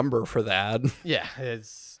have a number for that. Yeah,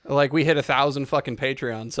 it's Like, we hit 1,000 fucking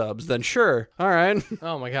Patreon subs, then sure. All right.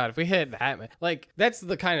 Oh my God, if we hit that, like, that's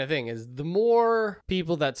the kind of thing is the more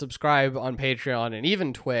people that subscribe on Patreon and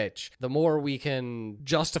even Twitch, the more we can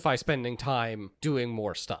justify spending time doing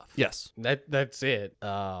more stuff. Yes. That's it.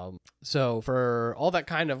 So for all that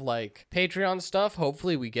kind of like Patreon stuff,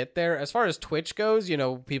 hopefully we get there. As far as Twitch goes, you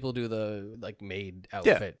know, people do the like maid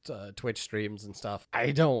outfit Twitch streams and stuff.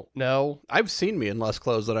 I don't know. I've seen me in less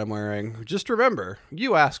clothes that I'm wearing. Just remember,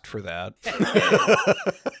 you asked for that.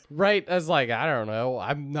 Right, as like, I don't know.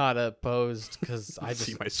 I'm not opposed because I just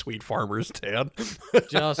see my sweet farmer's tan.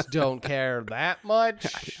 just don't care that much.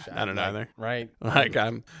 I don't either. Right. Like,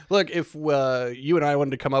 look, if you and I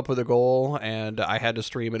wanted to come up with a goal and I had to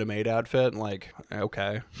stream in a maid outfit, like,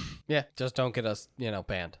 okay. Yeah, just don't get us,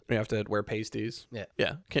 banned. We have to wear pasties. Yeah.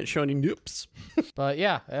 Yeah. Can't show any noops. But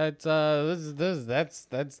yeah, it's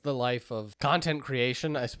that's the life of content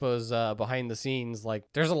creation, I suppose. Behind the scenes, like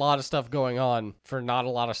there's a lot of stuff going on for not a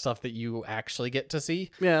lot of stuff that you actually get to see.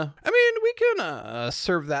 Yeah. I mean, we can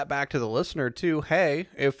serve that back to the listener too. Hey,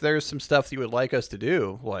 if there's some stuff that you would like us to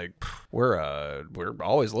do, like we're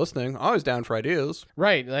always listening, always down for ideas.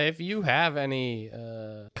 Right. If you have any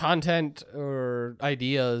content or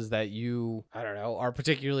ideas that you, I don't know, are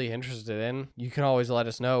particularly interested in, you can always let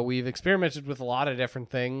us know. We've experimented with a lot of different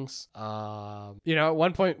things. At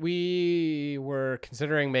one point we were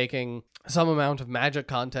considering making some amount of Magic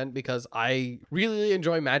content because I really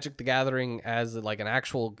enjoy Magic the Gathering as like an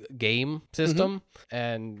actual game system.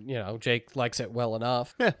 And, Jake likes it well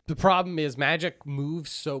enough. Yeah. The problem is Magic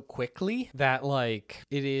moves so quickly that like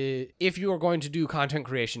it is, if you are going to do content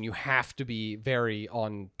creation, you have to be very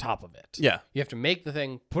on top of it. Yeah. You have to make the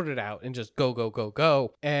thing, put it out, and just go, go, go,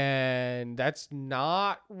 go. And that's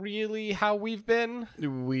not really how we've been.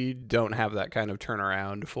 We don't have that kind of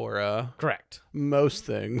turnaround for Correct. most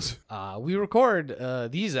things. We record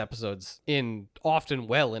these episodes often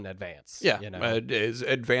well in advance. Yeah, as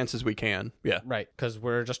advanced as we can. Yeah. Right, because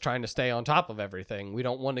we're just trying to stay on top of everything. We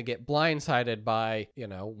don't want to get blindsided by,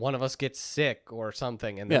 one of us gets sick or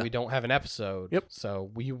something and then we don't have an episode. Yep.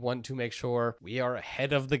 So we want to make sure we are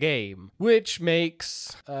ahead of the game, which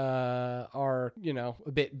makes our,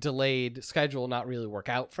 a bit delayed schedule not really work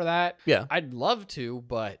out for that. Yeah. I'd love to,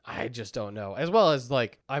 but I just don't know. As well as,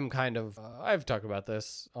 like, I'm kind of, I've talked about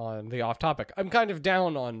this on the off topic. I'm kind of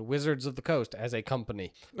down on Wizards of the Coast as a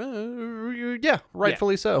company. Yeah,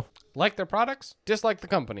 rightfully so. Like their products, dislike the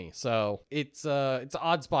company. So it's an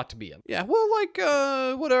odd spot to be in. Yeah, well, like,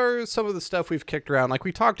 what are some of the stuff we've kicked around? Like,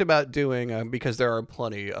 we talked about doing, because there are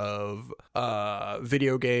plenty of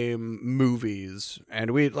video game movies,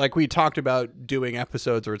 and we talked about doing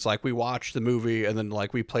episodes where it's like we watch the movie and then,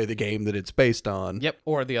 like, we play the game that it's based on. Yep,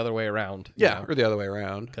 or the other way around. Yeah, or the other way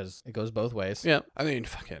around. Because it goes both ways. Yeah, I mean,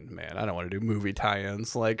 fucking, man, I don't want to do movie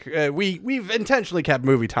tie-ins. Like, we've intentionally kept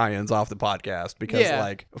movie tie-ins off the podcast because,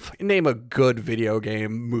 like, name a good video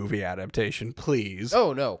game movie adaptation, please.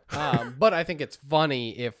 Oh, no. But I think it's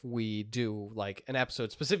funny if we do, like, an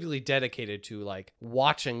episode specifically dedicated to, like,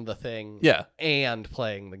 watching the thing and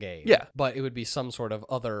playing the game. Yeah. But it would be some sort of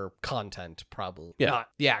other content, probably. Yeah. Not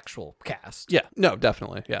the actual cast. Yeah, no,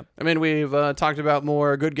 definitely. Yeah. I mean, we've talked about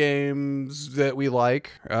more good games that we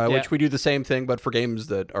like, which we do the same thing, but for games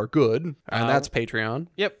that are good, and that's Patreon.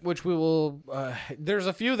 Yep, which we will, there's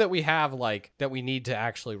a few that we have, like, that we need to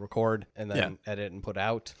actually record and then edit and put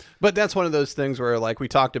out. But that's one of those things where, like, we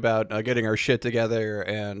talked about getting our shit together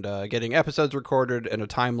and getting episodes recorded and a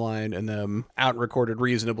timeline and them out and recorded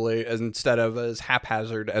reasonably instead of as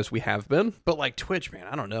haphazard as we have been. But, like, Twitch, man,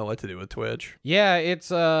 I don't know what to do with Twitch. Yeah,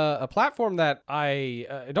 it's a platform that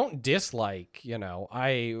I don't dislike,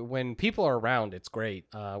 when people are around, it's great.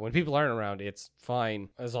 When people aren't around, it's fine,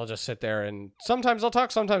 as I'll just sit there and sometimes I'll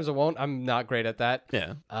talk, sometimes I won't. I'm not great at that.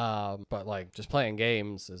 Yeah. But, like, just playing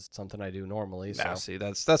games is something I do normally. So. Nah, see,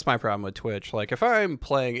 that's my problem with Twitch. Like, if I'm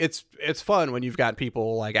playing, it's fun when you've got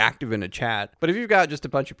people, like, active in a chat. But if you've got just a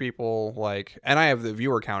bunch of people, like, and I have the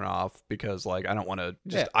viewer count off because, like, I don't want to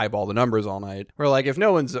just eyeball the numbers all night. Where, like, if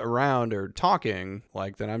no one's around or talking,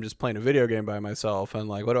 like, then I'm just playing a video game by myself. And,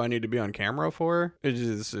 like, what do I need to be on camera for?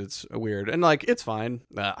 It's weird. And, like, it's fine.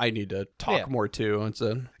 I need to talk more too. It's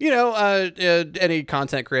any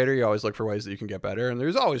content creator, you always look for ways that you can get better. And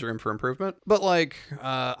there's always room for improvement. But, like,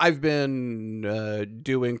 I've been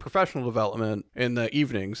doing professional development in the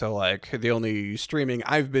evening. So, like, the only streaming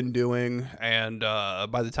I've been doing, and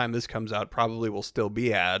by the time this comes out, probably will still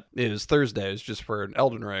be at, is Thursdays, just for an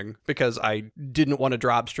Elden Ring, because I didn't want to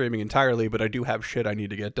drop streaming entirely, but I do have shit I need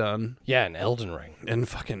to get done. Yeah, an Elden Ring. And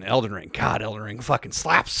fucking Elden Ring. God, Elden Ring fucking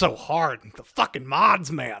slaps so hard. The fucking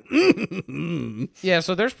mods, man. Yeah,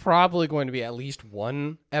 so there's probably going to be at least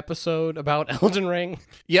one episode about Elden Ring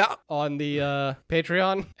Yeah. on the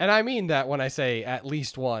Patreon. And I mean that when I say at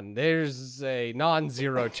least one. There's a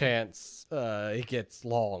non-zero chance it gets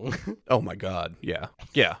long. Oh my god, yeah.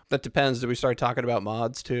 Yeah, that depends. Do we start talking about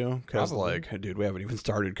mods too? Because, Probably. like, dude, we haven't even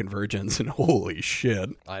started Convergence, and holy shit.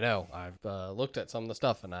 I know. I've looked at some of the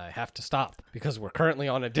stuff, and I have to stop because we're currently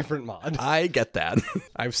on a different mod. I get that.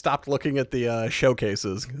 I've stopped looking at the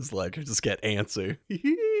showcases, because, like, I just get antsy.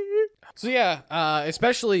 So yeah,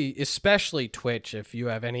 especially Twitch. If you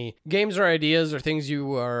have any games or ideas or things you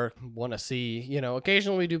want to see,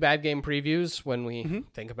 occasionally we do bad game previews when we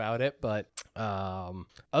think about it. But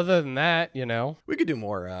other than that, We could do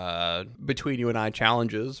more between you and I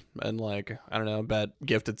challenges and, like, I don't know, bet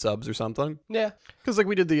gifted subs or something. yeah, Because, like,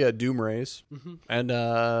 we did the Doom race and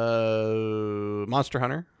Monster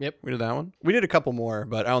Hunter. Yep. We did that one. We did a couple more,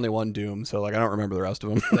 but I only won Doom, so, like, I don't remember the rest of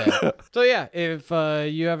them. yeah. So yeah, if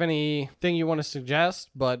you have anything you want to suggest,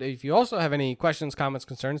 but if you also have any questions, comments,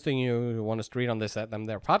 concerns, thing you want us to read on this Them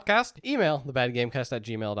There podcast, email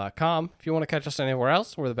thebadgamecast@gmail.com. If you want to catch us anywhere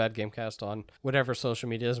else, we're the Bad Gamecast on whatever social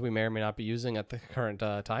medias we may or may not be using at the current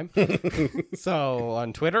time. So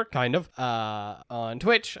on Twitter, kind of. On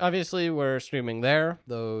Twitch, obviously, we're streaming there.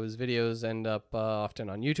 Those videos end up often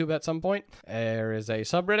on YouTube at some point. There is a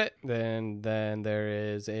subreddit, then there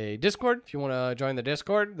is a Discord. If you want to join the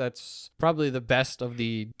Discord, that's probably the best of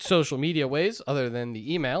the social media ways other than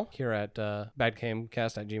the email here at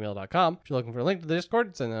badgamecast@gmail.com. If you're looking for a link to the Discord,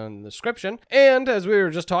 it's in the description. And as we were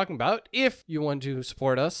just talking about, if you want to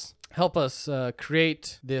support us, help us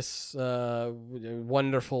create this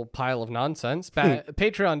wonderful pile of nonsense.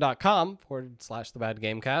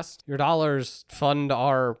 Patreon.com/thebadgamecast. Your dollars fund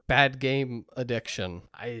our bad game addiction.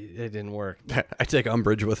 It didn't work. I take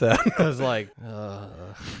umbrage with that. I was like,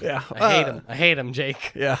 Yeah. I hate him,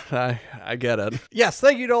 Jake. Yeah, I get it. Yes,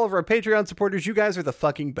 thank you to all of our Patreon supporters. You guys are the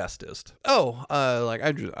fucking bestest. Oh, I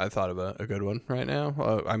thought of a good one right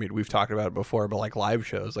now. I mean, we've talked about it before, but like live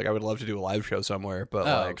shows. Like, I would love to do a live show somewhere,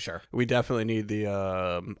 but Sure. we definitely need the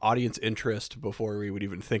audience interest before we would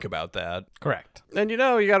even think about that. Correct. And you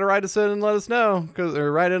got to write us in and let us know,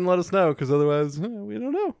 write in and let us know, because otherwise we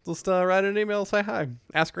don't know. Just write an email, say hi,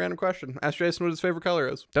 ask a random question, ask Jason what his favorite color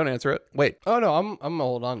is. Don't answer it. Wait. Oh no, I'm gonna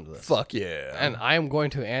hold on to this. Fuck yeah. And I am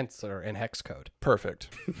going to answer in hex code. Perfect.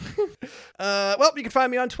 Well, you can find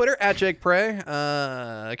me on Twitter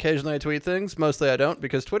 @JakePray. Occasionally I tweet things. Mostly I don't,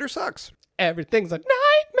 because Twitter sucks. Everything's a nightmare.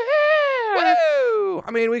 Woo!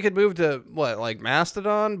 I mean, we could move to,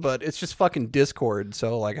 Mastodon, but it's just fucking Discord,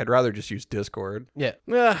 so, like, I'd rather just use Discord. Yeah.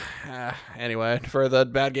 Anyway, for the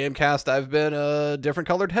Bad Game Cast, I've been a different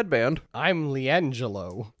colored headband. I'm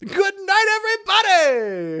Leangelo. Good night,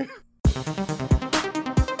 everybody!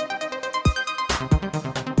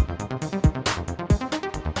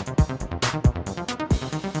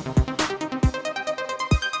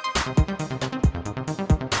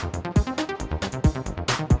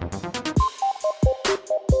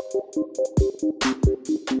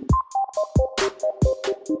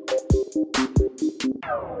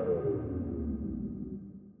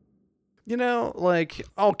 Like,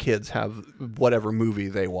 all kids have whatever movie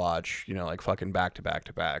they watch, like fucking back to back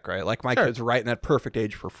to back, right? Like, my kids are right in that perfect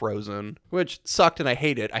age for Frozen, which sucked and I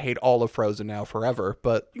hate it. I hate all of Frozen now forever,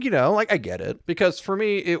 but, I get it. Because for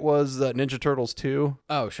me, it was Ninja Turtles 2.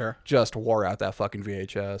 Oh, sure. Just wore out that fucking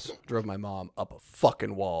VHS. Drove my mom up a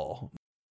fucking wall.